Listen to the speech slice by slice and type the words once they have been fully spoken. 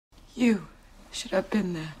You should have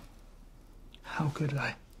been there. How could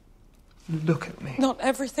I? Look at me. Not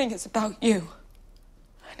everything is about you.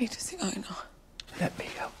 I need to see Einar. Let me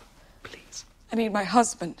help, please. I need my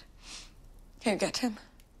husband. Can you get him?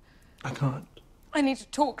 I can't. I need to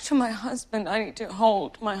talk to my husband. I need to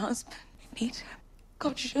hold my husband. I need him.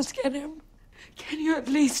 Can't you just get him? Can you at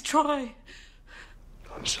least try?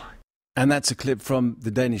 I'm sorry. And that's a clip from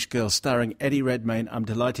The Danish Girl starring Eddie Redmayne. I'm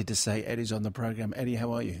delighted to say Eddie's on the programme. Eddie,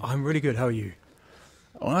 how are you? I'm really good. How are you?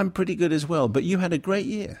 Oh, I'm pretty good as well, but you had a great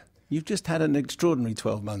year. You've just had an extraordinary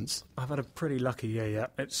 12 months. I've had a pretty lucky year, yeah.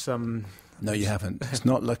 It's, No, you haven't. It's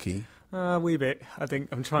not lucky. A wee bit. I think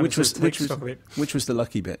I'm trying to take stock of it. Which was the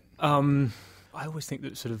lucky bit? I always think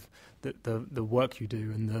that sort of the work you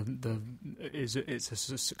do and it's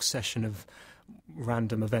a succession of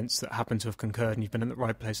random events that happen to have concurred, and you've been in the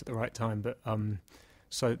right place at the right time. But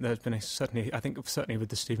so there's been certainly with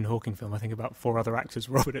the Stephen Hawking film, I think about 4 other actors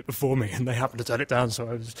were offered it before me, and they happened to turn it down.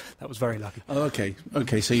 So that was very lucky. Oh, okay.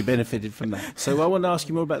 So you benefited from that. So I want to ask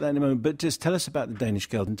you more about that in a moment. But just tell us about the Danish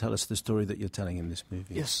Girl and tell us the story that you're telling in this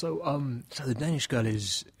movie. Yes. So the Danish Girl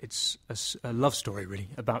it's a love story really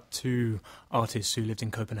about 2 artists who lived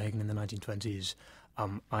in Copenhagen in the 1920s,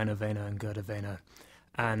 Einar Wehner and Gerda Wehner,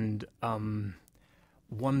 and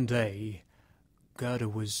one day Gerda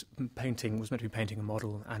was meant to be painting a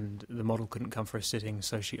model, and the model couldn't come for a sitting,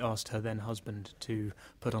 so she asked her then husband to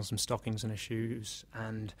put on some stockings and her shoes,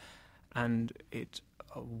 and it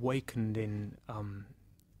awakened in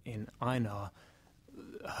Einar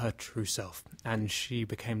her true self, and she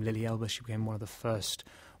became Lily Elba. She became one of the first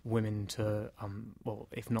women to, well,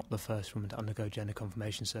 if not the first woman to undergo gender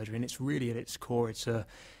confirmation surgery, and it's really at its core, it's a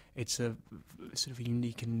sort of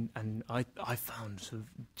unique and I found sort of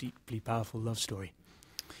deeply powerful love story.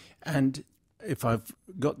 And if I've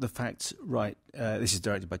got the facts right, this is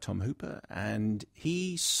directed by Tom Hooper, and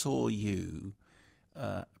he saw you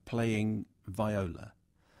playing viola.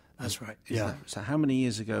 That's right. So how many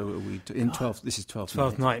years ago are we in 12th? This is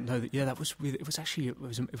 12th night. No, that was it was actually it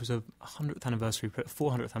was a 400th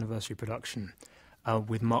anniversary production.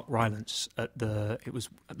 With Mark Rylance at the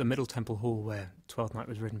Middle Temple Hall where Twelfth Night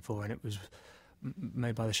was written for, and it was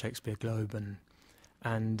made by the Shakespeare Globe,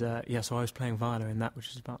 and so I was playing viola in that, which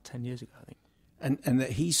was about 10 years ago, I think. And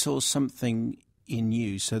that he saw something in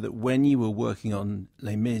you, so that when you were working on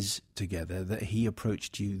Les Mis together, that he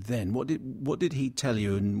approached you then. What did he tell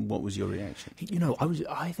you, and what was your reaction?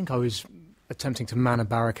 I think I was attempting to man a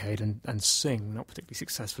barricade and sing, not particularly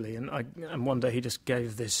successfully. And one day he just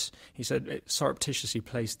gave this. He said, surreptitiously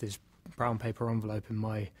placed this brown paper envelope in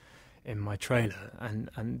my trailer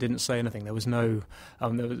and didn't say anything. There was no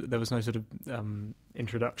there was no sort of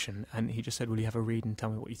introduction. And he just said, "Will you have a read and tell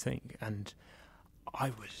me what you think?" And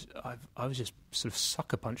I was just sort of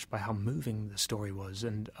sucker punched by how moving the story was,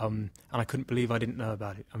 and I couldn't believe I didn't know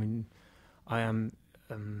about it. I mean, I am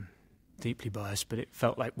deeply biased, but it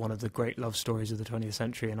felt like one of the great love stories of the 20th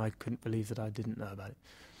century, and I couldn't believe that I didn't know about it.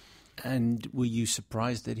 And were you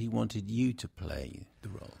surprised that he wanted you to play the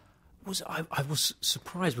role? I was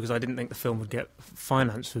surprised because I didn't think the film would get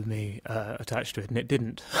finance with me attached to it, and it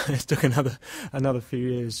didn't. It took another few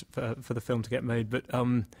years for the film to get made, but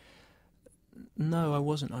no, I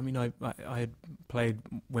wasn't. I mean, I had played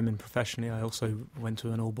women professionally. I also went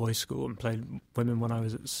to an all-boys school and played women when I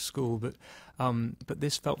was at school. But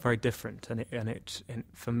this felt very different, and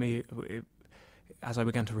for me, as I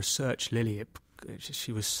began to research Lily,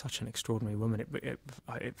 she was such an extraordinary woman. It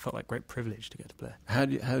felt like great privilege to get to play.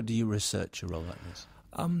 How do you research a role like this?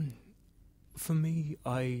 For me,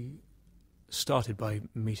 I started by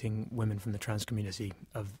meeting women from the trans community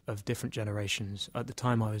of different generations. At the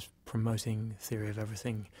time I was promoting Theory of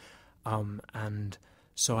Everything, and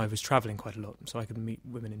so I was travelling quite a lot, so I could meet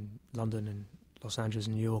women in London and Los Angeles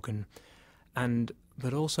and New York,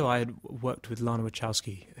 but also I had worked with Lana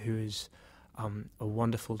Wachowski, who is a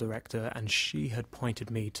wonderful director, and she had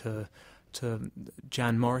pointed me to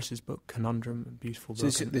Jan Morris's book Conundrum, a beautiful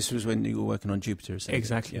book. So this was when you were working on Jupiter, essentially.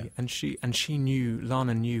 Exactly, yeah. and she knew,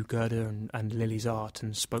 Lana knew Gerda and Lily's art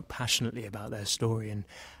and spoke passionately about their story,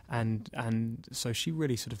 and so she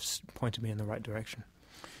really sort of pointed me in the right direction.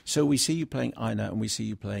 So we see you playing Einar and we see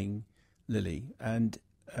you playing Lily, and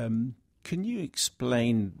can you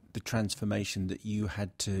explain the transformation that you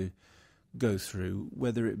had to go through,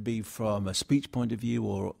 whether it be from a speech point of view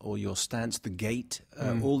or your stance, the gait,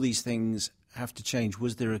 all these things have to change.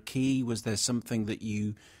 Was there a key? Was there something that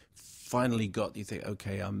you finally got? You think,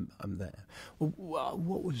 okay, I'm there. Well,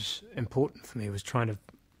 what was important for me was trying to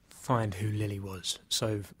find who Lily was.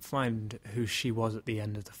 So find who she was at the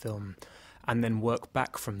end of the film, and then work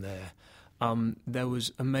back from there. there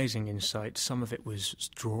was amazing insight. Some of it was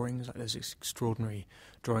drawings. Like there's this extraordinary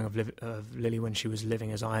drawing of Lily when she was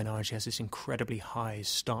living as Einar, and she has this incredibly high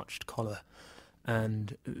starched collar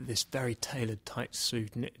and this very tailored tight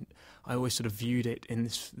suit. And I always sort of viewed it in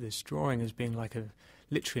this drawing as being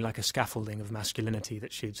literally like a scaffolding of masculinity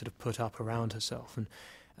that she had sort of put up around herself.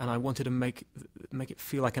 And I wanted to make it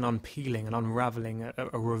feel like an unpeeling, an unravelling,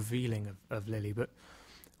 a revealing of Lily. But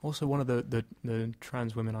also one of the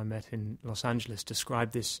trans women I met in Los Angeles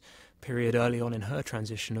described this period early on in her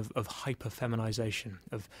transition of hyper-feminization,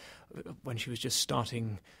 of when she was just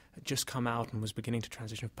come out and was beginning to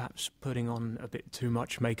transition, of perhaps putting on a bit too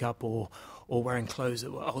much makeup or wearing clothes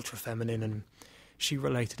that were ultra-feminine. And she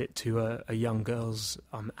related it to a young girl's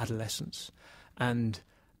adolescence. And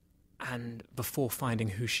before finding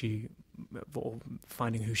who she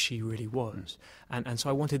really was, and so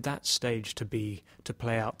I wanted that stage to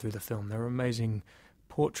play out through the film. There are amazing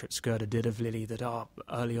portraits Gerda did of Lily that are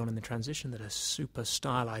early on in the transition that are super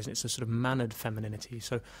stylized, and it's a sort of mannered femininity.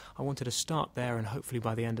 So I wanted to start there, and hopefully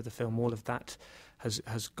by the end of the film, all of that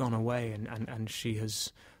has gone away, and she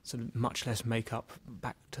has sort of much less makeup,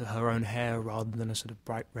 back to her own hair rather than a sort of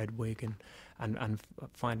bright red wig, and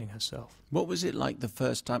finding herself. What was it like the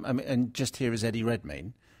first time? I mean, and just here is Eddie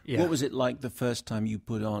Redmayne. Yeah. What was it like the first time you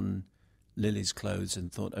put on Lily's clothes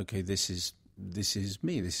and thought, okay, this is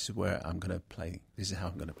me. This is where I'm going to play. This is how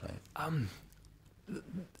I'm going to play it.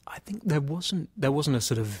 I think there wasn't a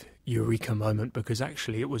sort of eureka moment, because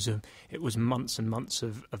actually it was months and months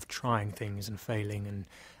of trying things and failing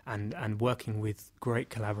and working with great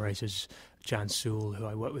collaborators, Jan Sewell, who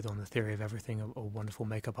I worked with on The Theory of Everything, a wonderful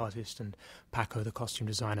makeup artist, and Paco, the costume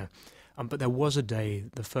designer. But there was a day,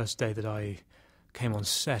 the first day that I came on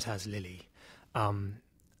set as Lily, and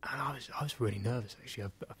I was really nervous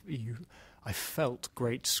actually. I felt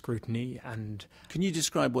great scrutiny. And Can you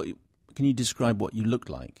describe what you looked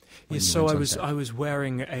like? Yes, so I was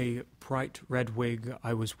wearing a bright red wig.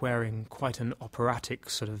 I was wearing quite an operatic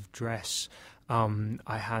sort of dress.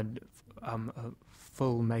 I had a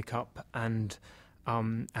full makeup and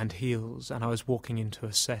heels, and I was walking into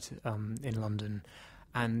a set in London,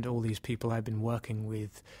 and all these people I'd been working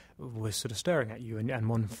with were sort of staring at you, and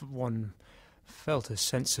one felt a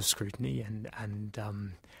sense of scrutiny and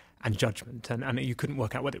judgment, and you couldn't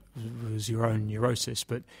work out whether it was your own neurosis,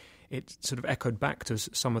 but it sort of echoed back to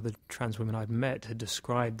some of the trans women I'd met had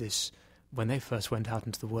described this when they first went out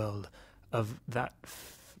into the world, of that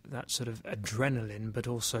sort of adrenaline, but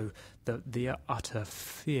also the utter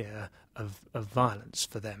fear of violence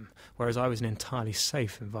for them. Whereas I was in an entirely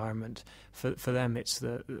safe environment. For them, it's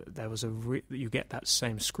you get that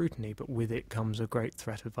same scrutiny, but with it comes a great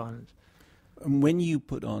threat of violence. And when you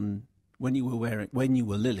were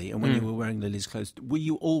Lily, and when you were wearing Lily's clothes, were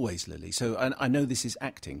you always Lily? So I know this is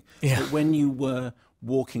acting, yeah. But when you were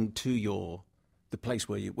walking to the place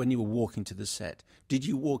when you were walking to the set, did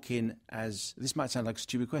you walk in as, this might sound like a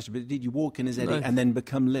stupid question, but did you walk in as Eddie and then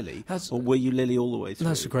become Lily? Or were you Lily all the way through?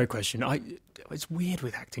 That's a great question. It's weird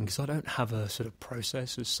with acting because I don't have a sort of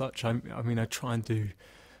process as such. I mean, I try and do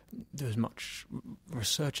as much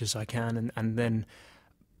research as I can, and then,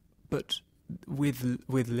 but with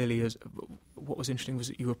Lily, what was interesting was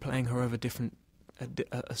that you were playing her over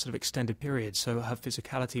a sort of extended period, so her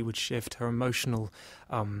physicality would shift, her emotional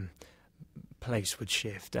place would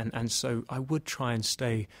shift, and so I would try and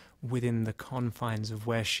stay within the confines of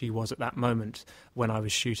where she was at that moment when I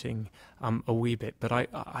was shooting a wee bit. But I'm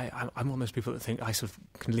one of those people that think I sort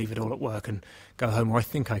of can leave it all at work and go home, or I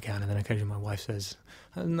think I can, and then occasionally my wife says,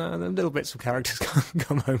 no, the little bits of characters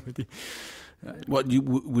come home with you. What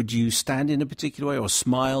would you stand in a particular way or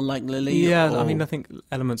smile like Lily? Yeah, or? I mean, I think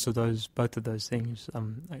elements of both of those things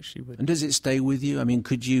actually would. And does it stay with you? I mean,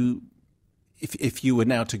 could you, if you were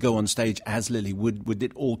now to go on stage as Lily, would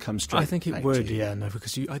it all come straight? I think it would, yeah, no,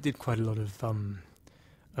 because I did quite a lot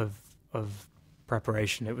of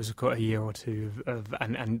preparation. It was quite a year or two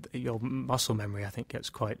and your muscle memory, I think,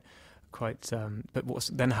 gets quite. But what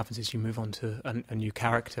then happens is you move on to a new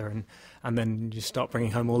character, and then you start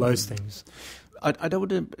bringing home all those things. I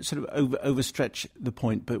don't want to sort of overstretch the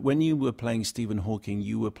point, but when you were playing Stephen Hawking,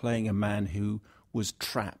 you were playing a man who was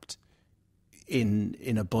trapped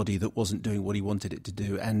in a body that wasn't doing what he wanted it to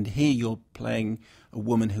do, and here you're playing a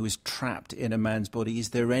woman who is trapped in a man's body. Is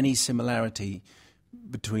there any similarity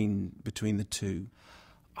between the two?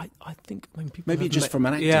 I think, I mean, people maybe just from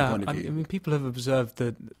an acting point of view. I mean, people have observed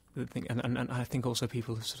the thing, and I think also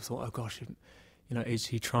people have sort of thought, oh gosh, is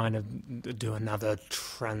he trying to do another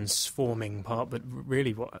transforming part? But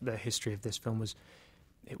really, what the history of this film was,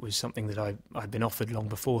 it was something that I'd been offered long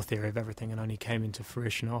before Theory of Everything, and only came into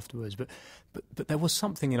fruition afterwards. But there was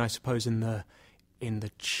something, I suppose, in the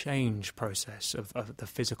change process of the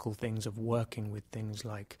physical things of working with things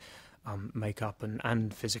like makeup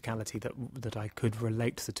and physicality that I could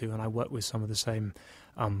relate to the two, and I worked with some of the same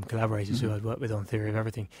collaborators who I'd worked with on Theory of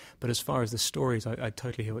Everything. But as far as the stories, I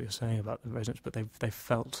totally hear what you're saying about the resonance, but they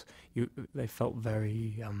felt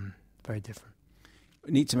very very different.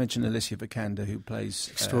 We need to mention Alicia Vikander, who plays...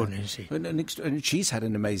 Extraordinary, she. And she's had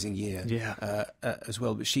an amazing year as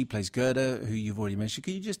well, but she plays Gerda, who you've already mentioned.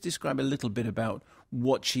 Can you just describe a little bit about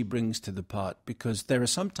what she brings to the part? Because there are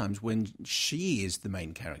some times when she is the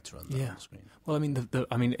main character on the screen. Well, I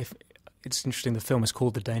mean, if it's interesting, the film is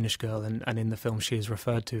called The Danish Girl, and in the film she is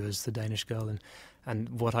referred to as the Danish Girl. And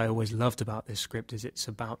what I always loved about this script is it's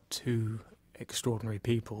about two extraordinary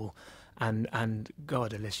people, and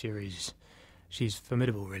God, Alicia is... She's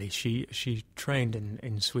formidable, really. She trained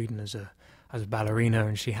in Sweden as a ballerina,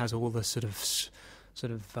 and she has all the sort of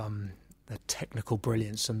the technical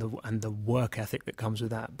brilliance and the work ethic that comes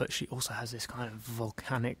with that. But she also has this kind of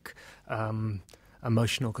volcanic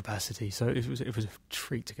emotional capacity. So it was a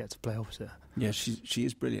treat to get to play opposite her. Yeah, she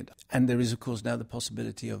is brilliant. And there is, of course, now the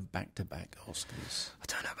possibility of back-to-back Oscars. I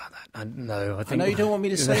don't know about that. I think I know you don't want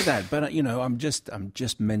me to say that, but I'm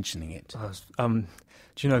just mentioning it. Do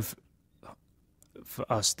you know? For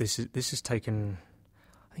us, this has taken,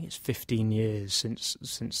 I think it's 15 years since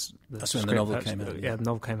That's when the novel came out. Yeah, the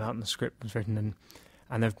novel came out and the script was written,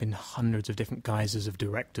 and there have been hundreds of different guises of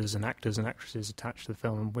directors and actors and actresses attached to the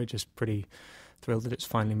film, and we're just pretty thrilled that it's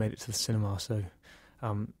finally made it to the cinema. So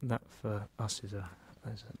that for us is a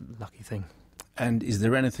lucky thing. And is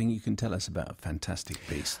there anything you can tell us about Fantastic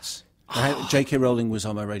Beasts? J.K. Rowling was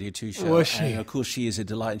on my Radio 2 show. Was she? And of course, she is a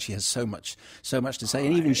delight, and she has so much to say,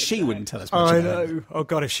 and even she wouldn't tell us much about it. I know. Oh,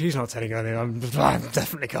 God, if she's not telling you anything, I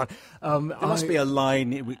definitely can't. There must be a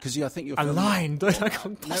line, because I think you're... A line? I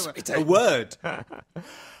can't possibly tell a word.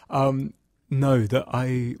 No,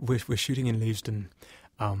 that we're shooting in Leavesden,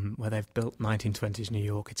 where they've built 1920s New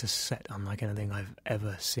York. It's a set unlike anything I've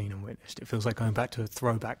ever seen and witnessed. It feels like going back to a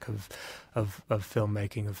throwback of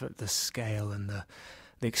filmmaking, of the scale and the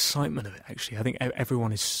excitement of it, actually. I think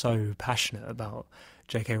everyone is so passionate about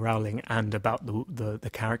J.K. Rowling and about the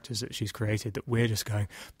characters that she's created that we're just going,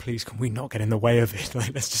 please, can we not get in the way of it?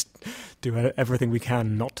 Like, let's just do everything we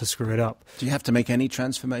can not to screw it up. Do you have to make any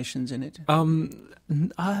transformations in it? No.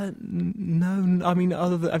 I mean,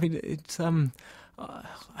 it's... I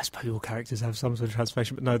suppose all characters have some sort of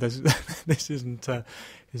transformation, but no, this isn't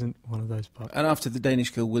one of those parts. And after The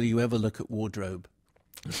Danish Girl, will you ever look at wardrobe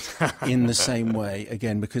in the same way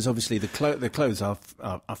again? Because obviously the clothes are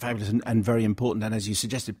fabulous and very important, and as you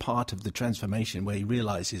suggested, part of the transformation where he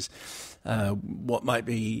realises what might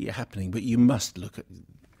be happening. But you must look at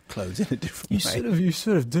clothes in a different way. You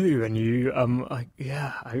sort of do, and you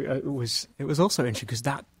it was also interesting because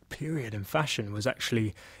that period in fashion was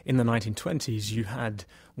actually in the 1920s. You had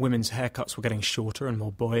women's haircuts were getting shorter and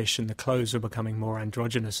more boyish, and the clothes were becoming more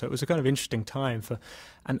androgynous. So it was a kind of interesting time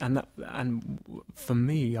and for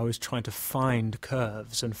me, I was trying to find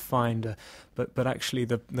curves and but actually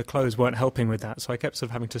the clothes weren't helping with that. So I kept sort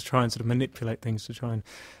of having to try and sort of manipulate things to try and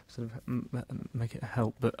sort of make it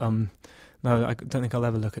help. But no, I don't think I'll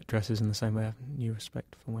ever look at dresses in the same way I have new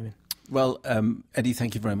respect for women. Well, Eddie,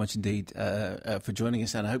 thank you very much indeed for joining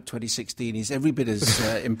us, and I hope 2016 is every bit as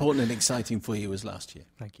important and exciting for you as last year.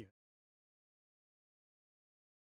 Thank you.